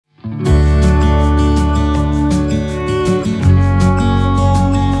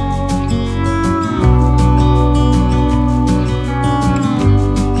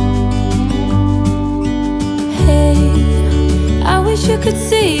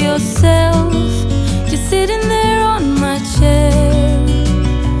yourself, just sitting there on my chair.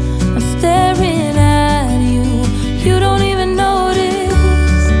 I'm staring at you, you don't even notice.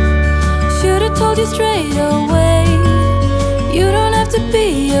 Should've told you straight away, you don't have to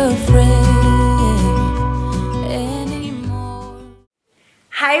be afraid anymore.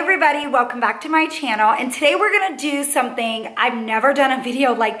 Hi everybody, welcome back to my channel, and today we're gonna do something. I've never done a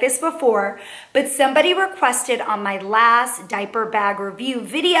video like this before, but somebody requested on my last diaper bag review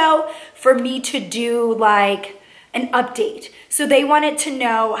video for me to do like an update. So they wanted to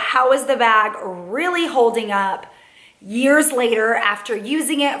know, how is the bag really holding up years later after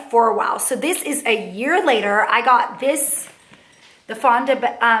using it for a while. So this is a year later. I got this, the Fawn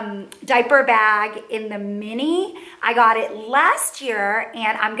diaper bag in the mini. I got it last year,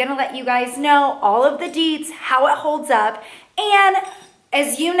 and I'm gonna let you guys know all of the deets, how it holds up. And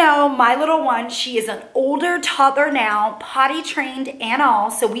as you know, my little one, she is an older toddler now, potty trained and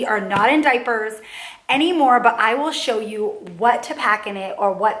all, so we are not in diapers anymore, but I will show you what to pack in it,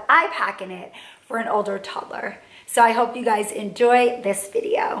 or what I pack in it for an older toddler. So I hope you guys enjoy this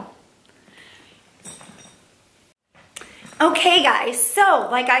video. Okay guys, so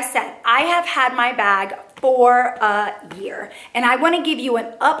like I said, I have had my bag for a year, and I want to give you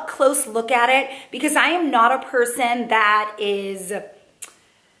an up close look at it because I am not a person that is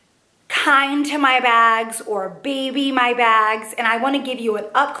kind to my bags or baby my bags, and I want to give you an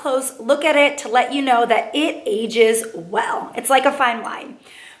up close look at it to let you know that it ages well. It's like a fine wine.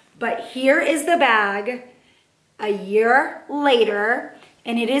 But here is the bag a year later,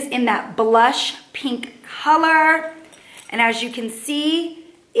 and it is in that blush pink color. And as you can see,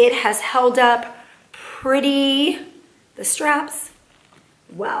 it has held up pretty, the straps,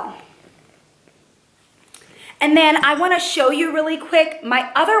 well. And then I wanna show you really quick, my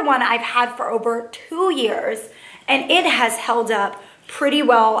other one I've had for over 2 years, and it has held up pretty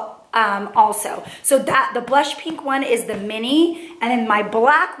well also. So that, the blush pink one is the mini, and then my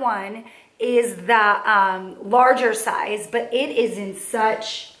black one is the larger size, but it is in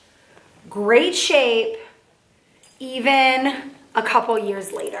such great shape, even a couple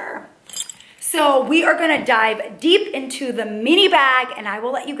years later. So we are gonna dive deep into the mini bag, and I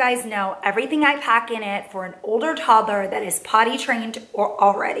will let you guys know everything I pack in it for an older toddler that is potty trained or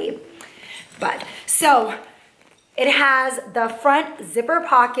already. But so it has the front zipper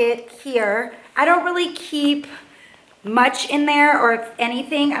pocket here. I don't really keep much in there, or if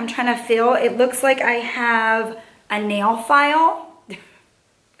anything, I'm trying to feel. It looks like I have a nail file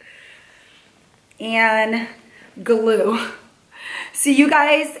and glue. So you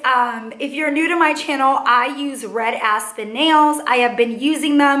guys, if you're new to my channel, I use red aspen nails. I have been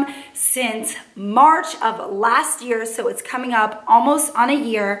using them since March of last year, so it's coming up almost on a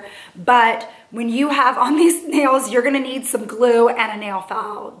year. But when you have on these nails, you're gonna need some glue and a nail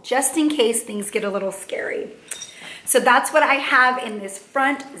file, just in case things get a little scary. So that's what I have in this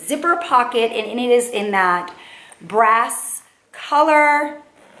front zipper pocket, and it is in that brass color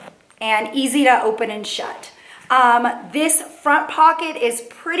and easy to open and shut. This front pocket is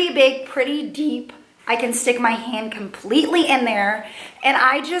pretty big, pretty deep. I can stick my hand completely in there, and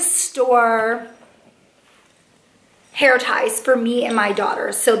I just store hair ties for me and my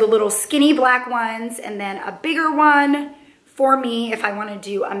daughter. So the little skinny black ones, and then a bigger one for me if I want to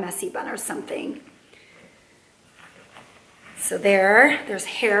do a messy bun or something. So there's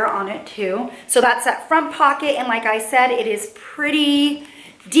hair on it too. So that's that front pocket, and like I said, it is pretty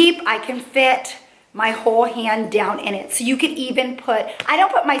deep. I can fit my whole hand down in it. So you could even put, I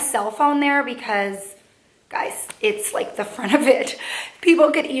don't put my cell phone there because, guys, it's like the front of it. People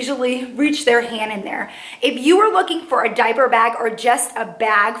could easily reach their hand in there. If you were looking for a diaper bag or just a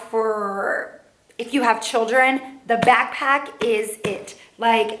bag for if you have children, the backpack is it.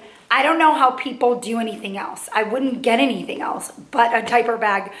 Like, I don't know how people do anything else. I wouldn't get anything else but a diaper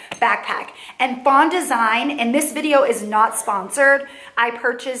bag backpack. And Fawn Design, and this video is not sponsored, I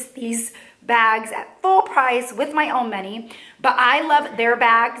purchased these bags at full price with my own money, but I love their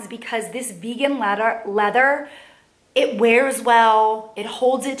bags because this vegan leather, it wears well, it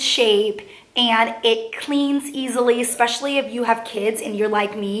holds its shape, and it cleans easily, especially if you have kids and you're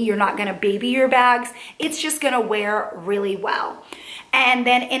like me, you're not gonna baby your bags. It's just gonna wear really well. And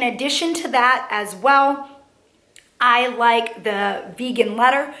then in addition to that as well, I like the vegan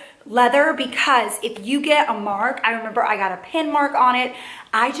leather because if you get a mark, I remember I got a pin mark on it.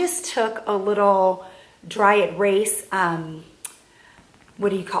 I just took a little dry erase what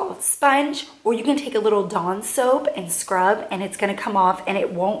do you call it, sponge, or you can take a little Dawn soap and scrub, and it's gonna come off and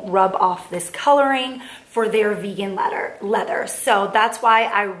it won't rub off this coloring for their vegan leather. So that's why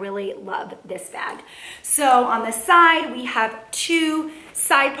I really love this bag. So on the side, we have 2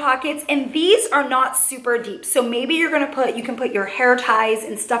 side pockets, and these are not super deep. So maybe you can put your hair ties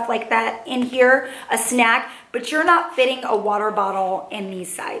and stuff like that in here, a snack, but you're not fitting a water bottle in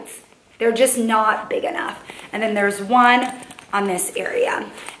these sides. They're just not big enough. And then there's one on this area.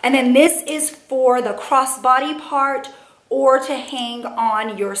 And then this is for the crossbody part or to hang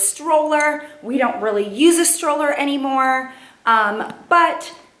on your stroller. We don't really use a stroller anymore,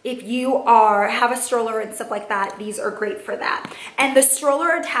 but if you have a stroller and stuff like that, these are great for that. And the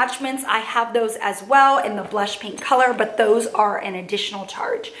stroller attachments, I have those as well in the blush pink color, but those are an additional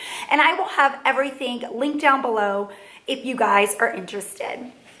charge. And I will have everything linked down below if you guys are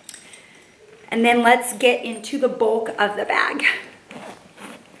interested. And then let's get into the bulk of the bag.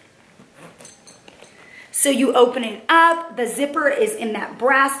 So you open it up, the zipper is in that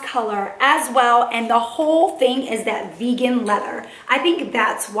brass color as well, and the whole thing is that vegan leather. I think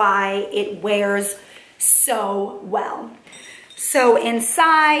that's why it wears so well. So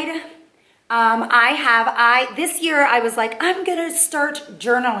inside, this year I was like, I'm gonna start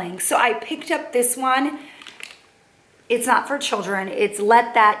journaling. So I picked up this one. It's not for children, it's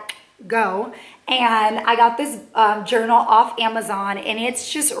Let That Go. And I got this journal off Amazon, and it's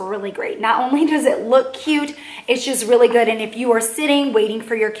just really great. Not only does it look cute, it's just really good. And if you are sitting waiting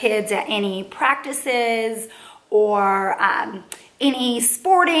for your kids at any practices or any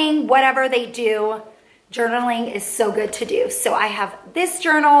sporting, whatever they do, journaling is so good to do. So I have this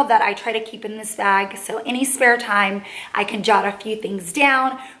journal that I try to keep in this bag. So any spare time, I can jot a few things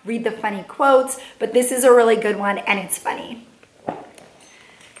down, read the funny quotes, but this is a really good one and it's funny.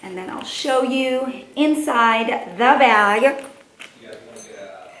 And then I'll show you inside the bag.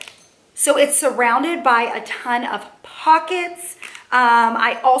 So it's surrounded by a ton of pockets.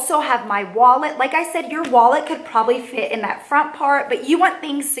 I also have my wallet. Like I said, your wallet could probably fit in that front part, but you want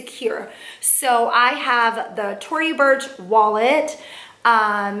things secure. So I have the Tory Burch wallet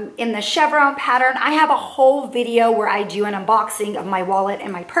in the chevron pattern. I have a whole video where I do an unboxing of my wallet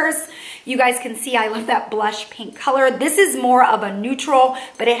and my purse. You guys can see I love that blush pink color. This is more of a neutral,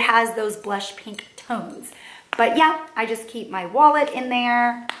 but it has those blush pink tones. But yeah, I just keep my wallet in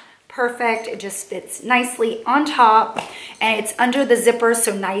there. Perfect. It just fits nicely on top, and it's under the zipper,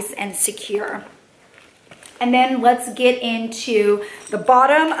 so nice and secure. And then let's get into the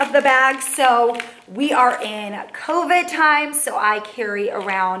bottom of the bag. So we are in COVID time, so I carry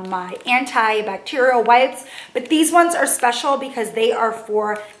around my antibacterial wipes, but these ones are special because they are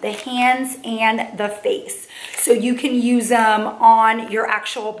for the hands and the face. So you can use them on your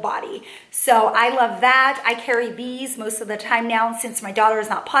actual body. So I love that. I carry these most of the time now since my daughter is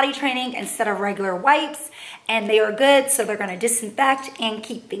not potty training instead of regular wipes, and they are good, so they're gonna disinfect and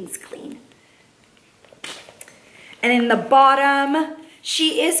keep things clean. And in the bottom,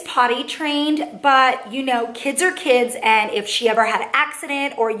 she is potty trained, but you know, kids are kids, and if she ever had an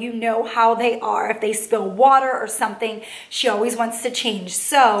accident or you know how they are, if they spill water or something, she always wants to change.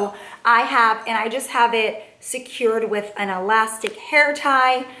 So I just have it secured with an elastic hair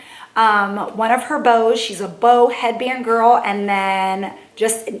tie, one of her bows. She's a bow headband girl, and then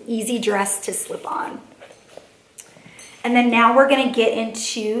just an easy dress to slip on. And then now we're gonna get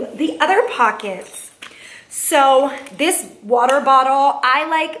into the other pockets. So this water bottle, I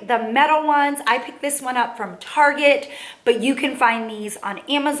like the metal ones. I picked this one up from Target, but you can find these on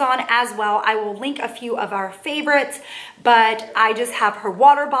Amazon as well. I will link a few of our favorites, but I just have her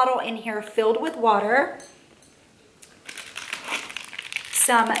water bottle in here filled with water.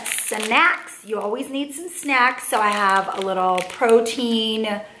 Some snacks. You always need some snacks. So I have a little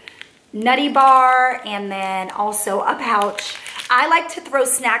protein nutty bar, and then also a pouch. I like to throw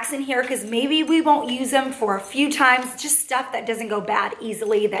snacks in here because maybe we won't use them for a few times, just stuff that doesn't go bad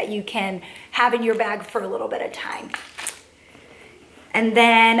easily that you can have in your bag for a little bit of time. And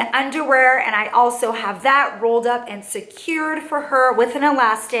then underwear, and I also have that rolled up and secured for her with an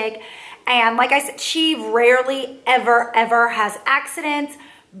elastic. And like I said, she rarely ever has accidents,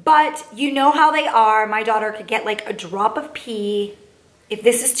 but you know how they are. My daughter could get like a drop of pee. If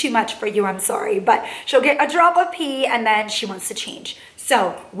this is too much for you, I'm sorry, but she'll get a drop of pee and then she wants to change.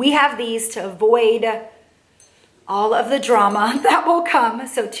 So we have these to avoid all of the drama that will come.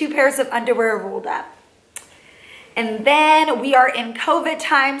 So 2 pairs of underwear rolled up. And then we are in COVID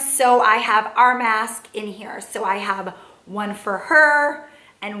time, so I have our mask in here. So I have one for her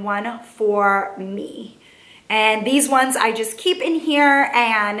and one for me. And these ones I just keep in here,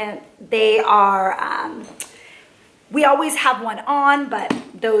 and they are We always have one on, but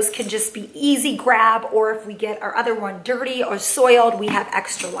those can just be easy grab, or if we get our other one dirty or soiled, we have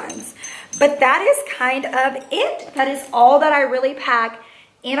extra ones. But that is kind of it. That is all that I really pack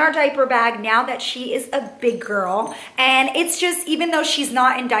in our diaper bag now that she is a big girl. And it's just, even though she's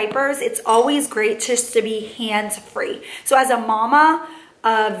not in diapers, it's always great just to be hands-free. So as a mama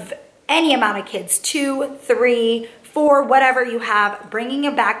of any amount of kids, 2, 3, 4, whatever you have, bringing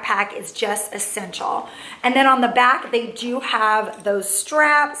a backpack is just essential. And then on the back, they do have those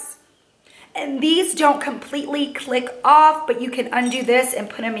straps. And these don't completely click off, but you can undo this and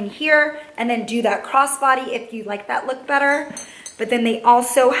put them in here and then do that crossbody if you like that look better. But then they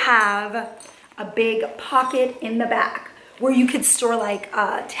also have a big pocket in the back where you could store like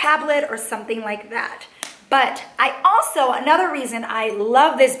a tablet or something like that. But another reason I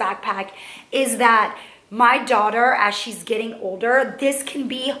love this backpack is that my daughter, as she's getting older, this can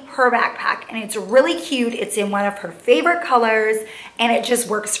be her backpack, and it's really cute. It's in one of her favorite colors, and it just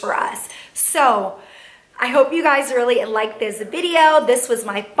works for us. So I hope you guys really liked this video. This was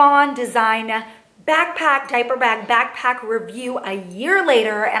my Fawn design backpack, diaper bag backpack review a year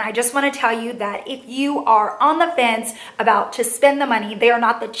later. And I just want to tell you that if you are on the fence about to spend the money, they are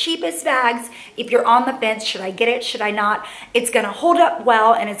not the cheapest bags. If you're on the fence, should I get it, should I not? It's going to hold up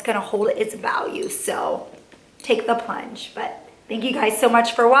well, and it's going to hold its value. So take the plunge. But thank you guys so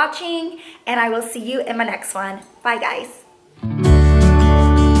much for watching, and I will see you in my next one. Bye guys.